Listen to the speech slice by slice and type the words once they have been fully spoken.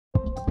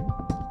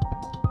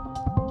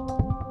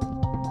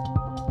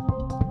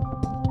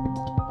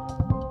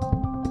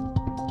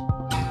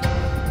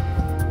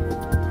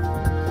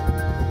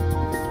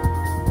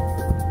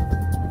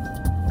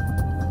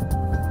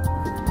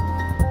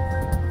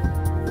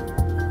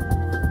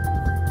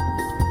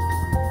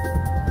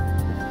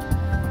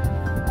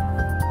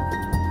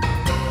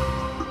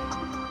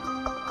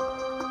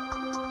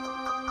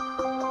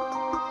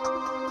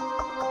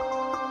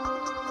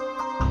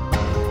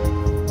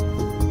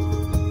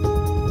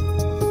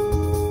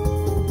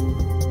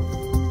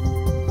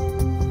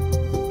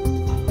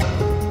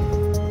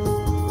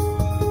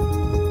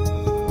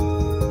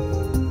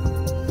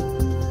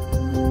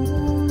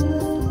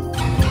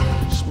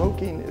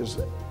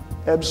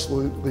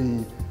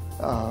absolutely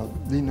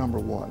the number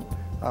one.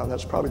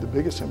 That's probably the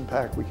biggest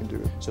impact we can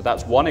do. So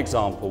that's one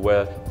example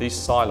where these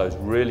silos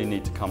really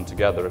need to come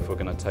together if we're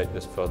going to take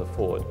this further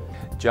forward.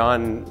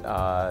 John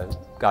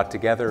got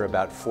together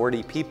about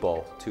 40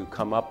 people to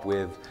come up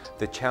with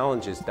the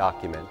challenges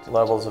document.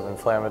 Levels of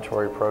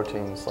inflammatory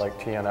proteins like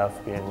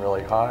TNF being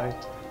really high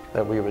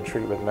that we would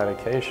treat with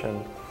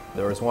medication.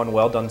 There was one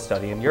well-done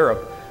study in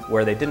Europe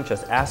where they didn't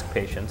just ask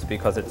patients,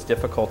 because it's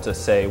difficult to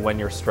say when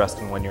you're stressed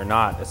and when you're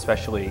not,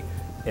 especially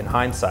in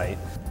hindsight.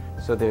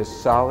 So there's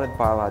solid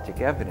biologic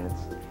evidence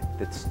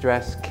that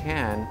stress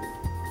can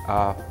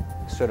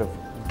sort of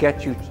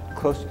get you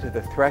closer to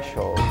the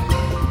threshold.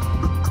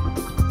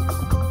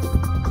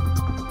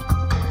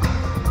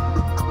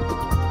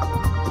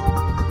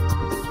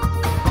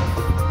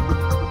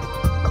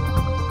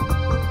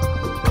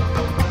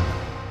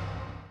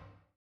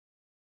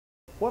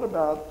 What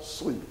about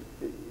sleep?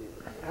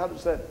 How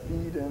does that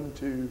feed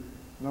into,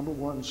 number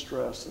one,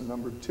 stress, and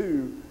number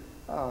two,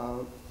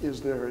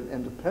 is there an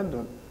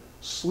independent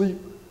sleep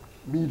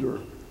meter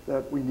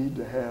that we need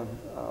to have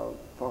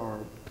for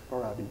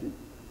IBD?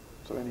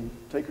 So any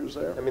takers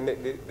there? I mean,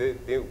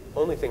 the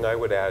only thing I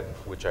would add,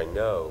 which I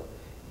know,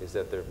 is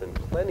that there have been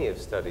plenty of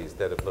studies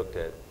that have looked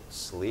at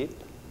sleep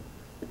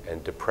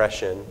and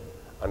depression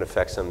on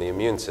effects on the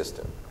immune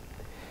system.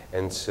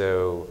 And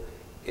so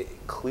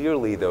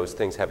clearly those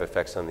things have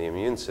effects on the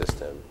immune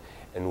system.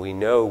 And we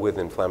know with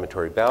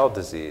inflammatory bowel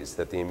disease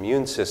that the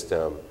immune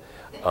system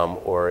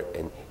or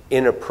an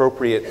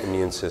inappropriate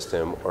immune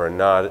system or a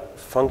not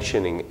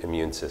functioning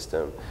immune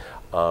system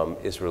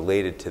is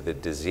related to the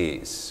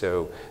disease.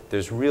 So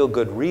there's real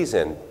good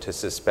reason to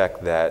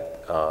suspect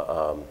that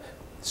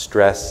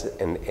stress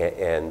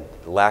and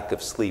lack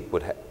of sleep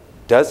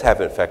does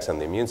have effects on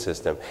the immune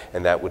system,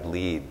 and that would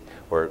lead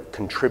or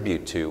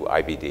contribute to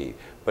IBD.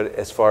 But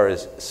as far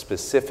as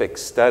specific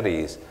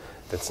studies,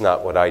 that's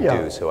not what I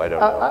do, so I don't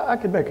know. I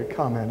could make a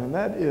comment, and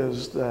that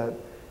is that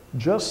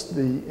just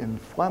the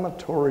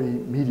inflammatory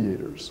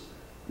mediators,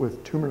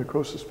 with tumor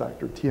necrosis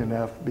factor,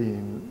 TNF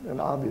being an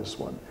obvious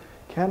one,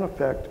 can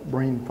affect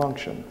brain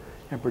function,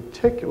 and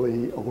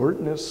particularly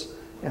alertness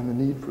and the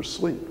need for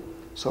sleep.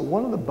 So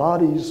one of the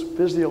body's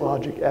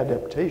physiologic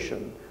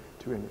adaptation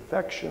to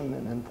infection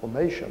and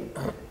inflammation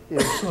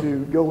is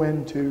to go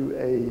into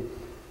a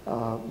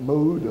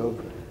mode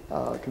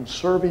of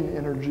conserving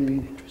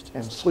energy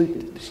and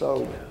sleeping.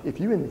 So if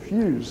you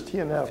infuse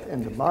TNF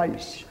into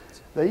mice,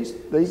 they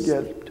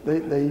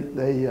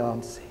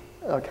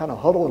kind of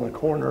huddle in a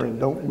corner and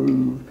don't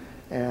move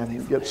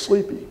and get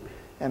sleepy.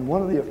 And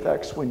one of the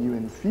effects when you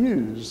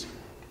infuse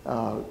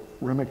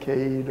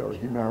Remicade or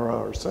Humira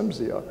or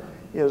Cimzia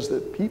is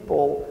that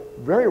people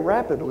very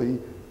rapidly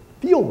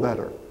feel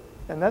better.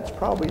 And that's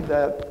probably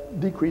that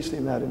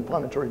decreasing that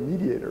inflammatory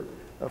mediator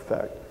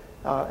effect.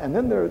 And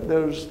then there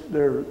are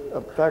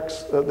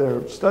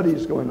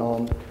studies going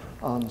on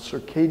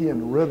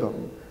circadian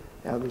rhythm,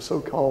 the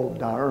so-called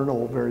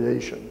diurnal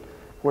variation,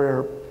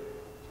 where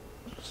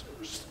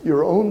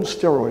your own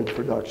steroid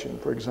production,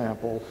 for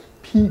example,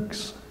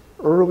 peaks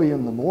early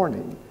in the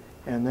morning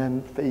and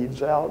then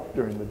fades out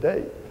during the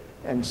day.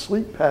 And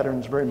sleep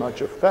patterns very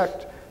much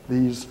affect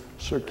these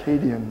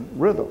circadian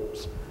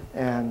rhythms.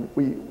 And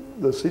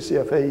the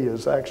CCFA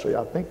is actually,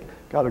 I think,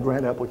 got a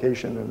grant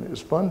application and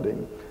is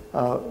funding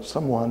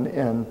someone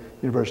in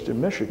University of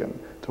Michigan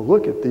to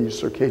look at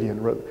these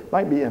circadian rhythms.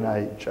 Might be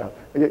NIH.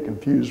 I get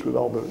confused with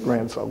all the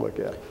grants I look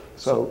at.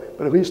 So,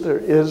 but at least there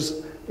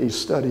is a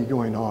study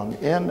going on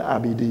in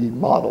IBD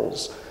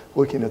models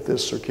looking at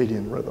this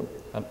circadian rhythm.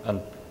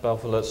 And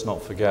Belfer, let's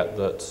not forget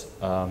that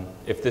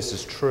if this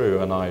is true,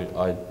 and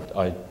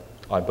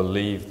I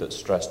believe that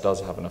stress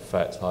does have an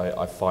effect,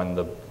 I find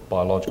the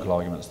biological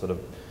arguments that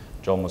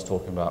John was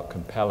talking about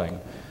compelling,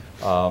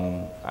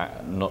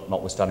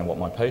 notwithstanding what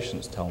my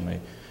patients tell me.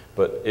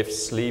 But if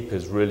sleep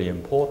is really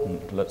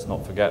important, let's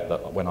not forget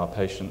that when our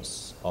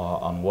patients are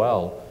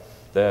unwell,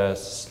 their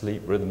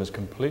sleep rhythm is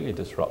completely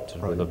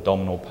disrupted, with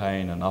abdominal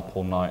pain and up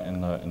all night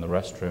in the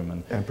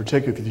restroom. And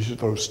particularly if you should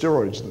throw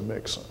steroids in the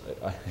mix.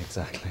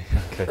 Exactly.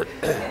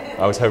 Okay.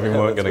 I was hoping we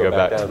weren't going to go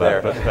back to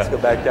that. But, let's go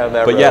back down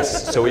that But road.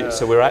 yes,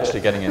 so we're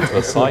actually getting into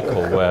a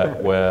cycle where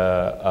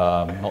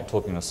not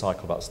talking a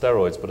cycle about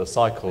steroids, but a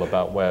cycle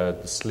about where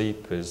the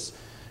sleep is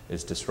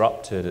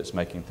disrupted, it's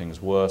making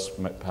things worse,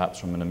 perhaps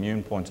from an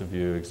immune point of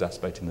view,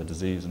 exacerbating the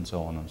disease and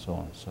so on and so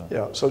on. So.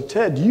 Yeah, so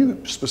Ted,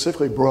 you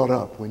specifically brought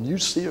up, when you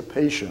see a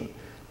patient,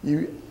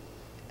 you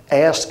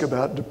ask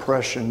about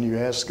depression, you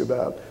ask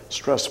about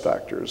stress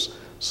factors.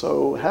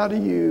 So how do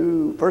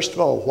you, first of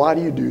all, why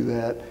do you do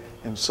that?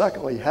 And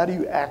secondly, how do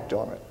you act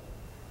on it?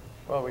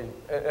 Well,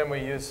 we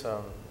use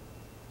some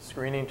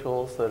screening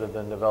tools that have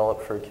been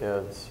developed for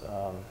kids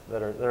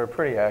that are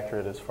pretty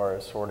accurate as far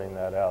as sorting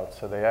that out.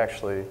 So they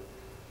actually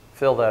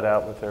fill that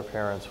out with their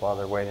parents while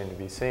they're waiting to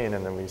be seen,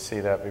 and then we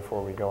see that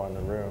before we go in the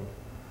room.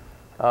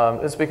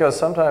 It's because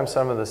sometimes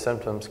some of the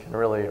symptoms can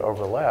really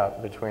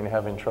overlap between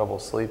having trouble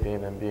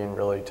sleeping and being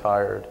really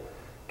tired.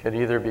 Could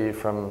either be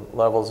from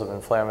levels of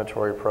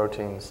inflammatory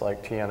proteins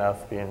like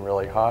TNF being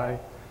really high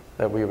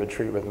that we would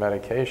treat with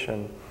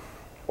medication,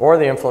 or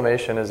the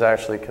inflammation is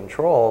actually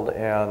controlled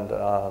and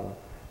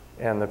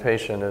the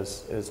patient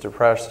is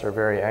depressed or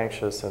very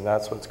anxious, and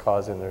that's what's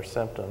causing their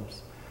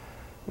symptoms.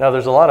 Now,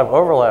 there's a lot of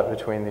overlap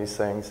between these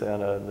things,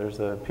 and there's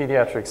a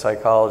pediatric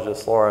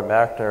psychologist, Laura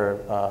Mackner,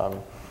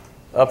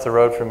 up the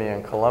road from me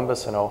in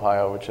Columbus in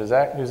Ohio,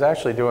 who's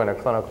actually doing a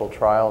clinical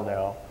trial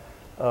now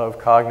of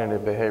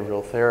cognitive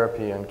behavioral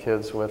therapy in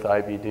kids with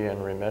IBD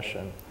in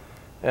remission.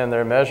 And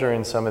they're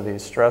measuring some of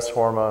these stress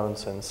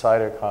hormones and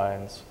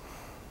cytokines.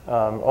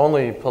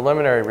 Only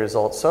preliminary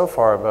results so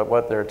far, but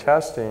what they're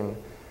testing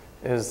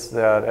is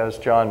that, as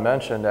John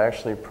mentioned,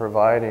 actually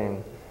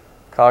providing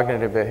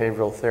cognitive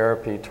behavioral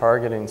therapy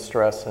targeting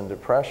stress and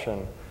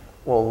depression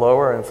will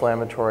lower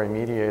inflammatory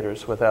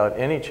mediators without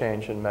any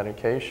change in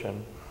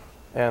medication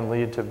and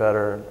lead to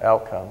better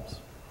outcomes.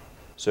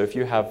 So if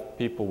you have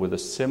people with a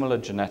similar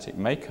genetic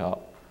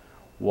makeup,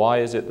 why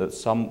is it that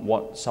some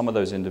of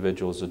those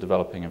individuals are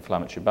developing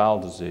inflammatory bowel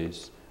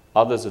disease,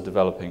 others are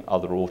developing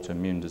other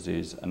autoimmune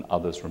disease, and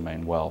others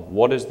remain well?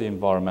 What is the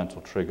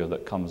environmental trigger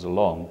that comes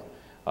along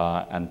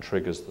and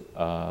triggers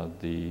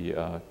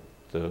the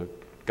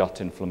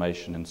gut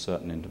inflammation in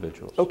certain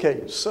individuals?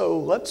 Okay, so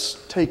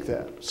let's take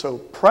that. So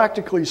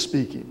practically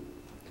speaking,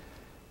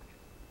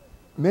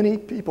 many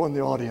people in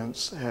the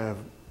audience have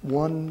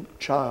one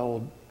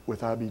child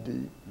with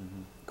IBD,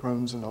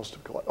 Crohn's and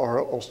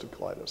ulcerative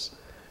colitis,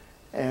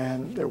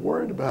 and they're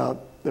worried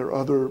about their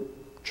other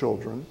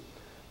children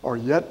or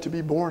yet to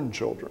be born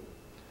children.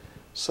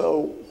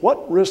 So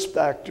what risk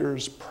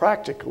factors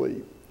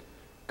practically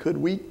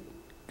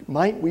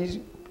might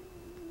we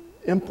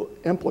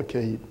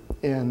implicate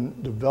in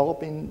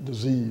developing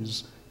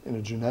disease in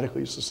a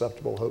genetically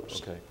susceptible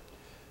host? Okay,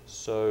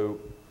 so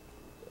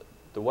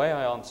the way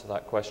I answer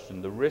that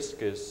question, the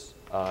risk is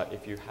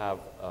if you have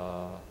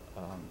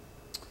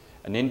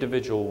an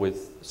individual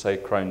with, say,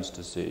 Crohn's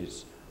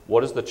disease,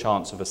 what is the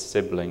chance of a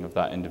sibling of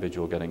that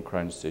individual getting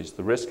Crohn's disease?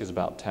 The risk is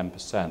about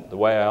 10%. The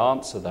way I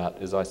answer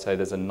that is I say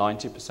there's a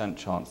 90%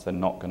 chance they're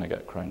not going to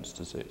get Crohn's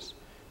disease.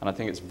 And I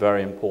think it's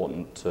very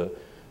important to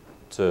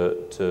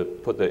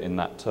put that in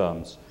that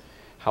terms.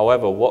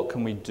 However, what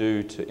can we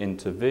do to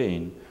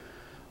intervene?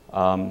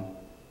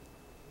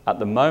 At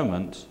the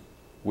moment,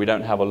 we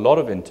don't have a lot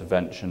of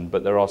intervention,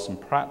 but there are some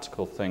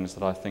practical things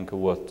that I think are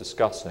worth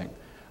discussing.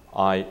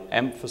 I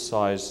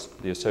emphasize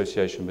the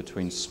association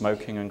between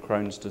smoking and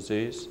Crohn's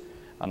disease,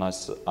 and I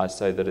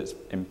say that it's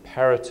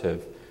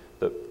imperative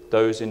that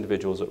those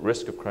individuals at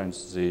risk of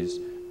Crohn's disease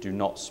do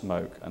not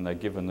smoke, and they're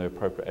given the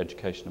appropriate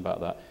education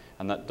about that.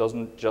 And that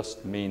doesn't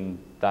just mean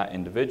that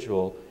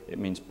individual, it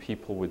means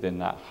people within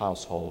that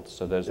household.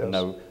 So there's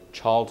no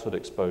childhood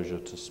exposure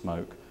to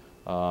smoke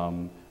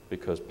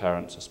because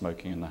parents are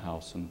smoking in the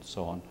house and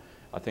so on.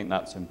 I think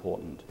that's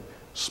important.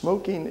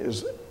 Smoking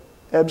is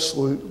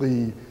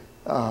absolutely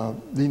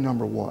the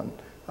number one.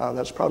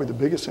 That's probably the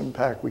biggest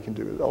impact we can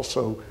do. It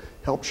also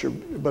helps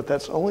but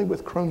that's only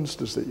with Crohn's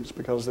disease,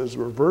 because there's a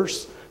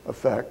reverse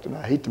effect, and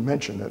I hate to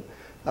mention it,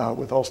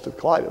 with ulcerative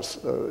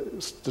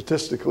colitis.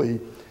 Statistically,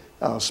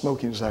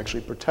 smoking is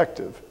actually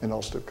protective in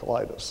ulcerative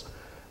colitis.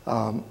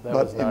 That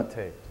was not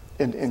taped.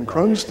 In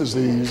Crohn's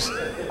disease,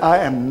 I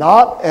am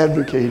not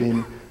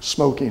advocating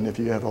smoking if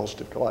you have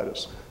ulcerative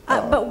colitis.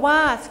 But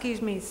why,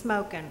 excuse me,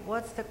 smoking?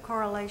 What's the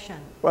correlation?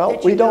 Well,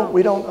 we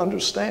don't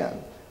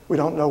understand. We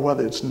don't know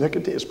whether it's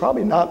nicotine. It's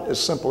probably not as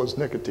simple as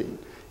nicotine.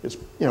 It's,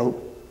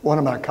 one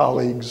of my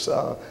colleagues,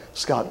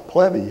 Scott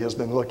Plevy, has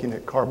been looking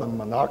at carbon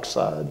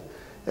monoxide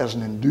as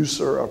an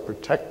inducer of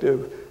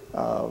protective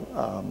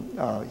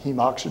heme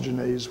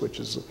oxygenase, which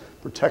is a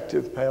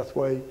protective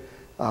pathway.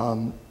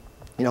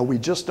 We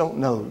just don't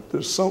know.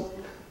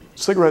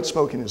 Cigarette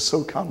smoking is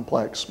so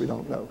complex, we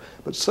don't know.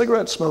 But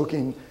cigarette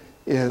smoking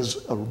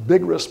is a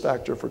big risk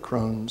factor for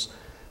Crohn's.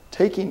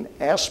 Taking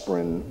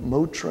aspirin,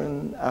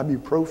 Motrin,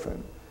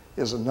 ibuprofen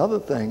is another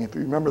thing. If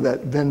you remember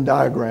that Venn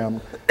diagram,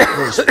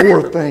 those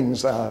four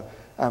things I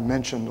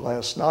mentioned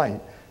last night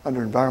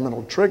under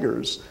environmental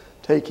triggers,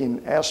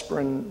 taking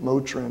aspirin,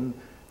 Motrin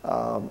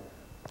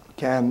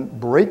can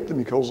break the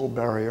mucosal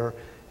barrier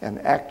and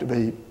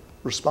activate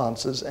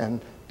responses and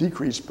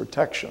decrease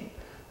protection.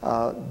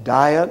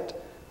 Diet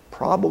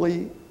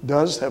probably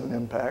does have an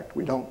impact.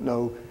 We don't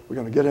know. We're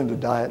going to get into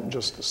diet in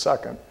just a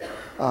second.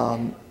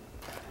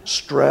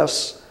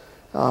 Stress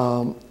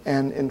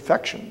and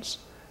infections,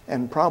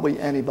 and probably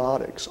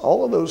antibiotics.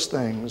 All of those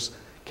things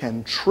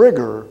can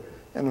trigger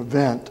an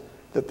event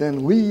that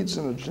then leads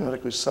in a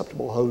genetically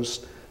susceptible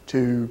host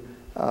to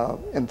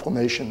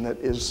inflammation that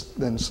is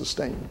then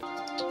sustained.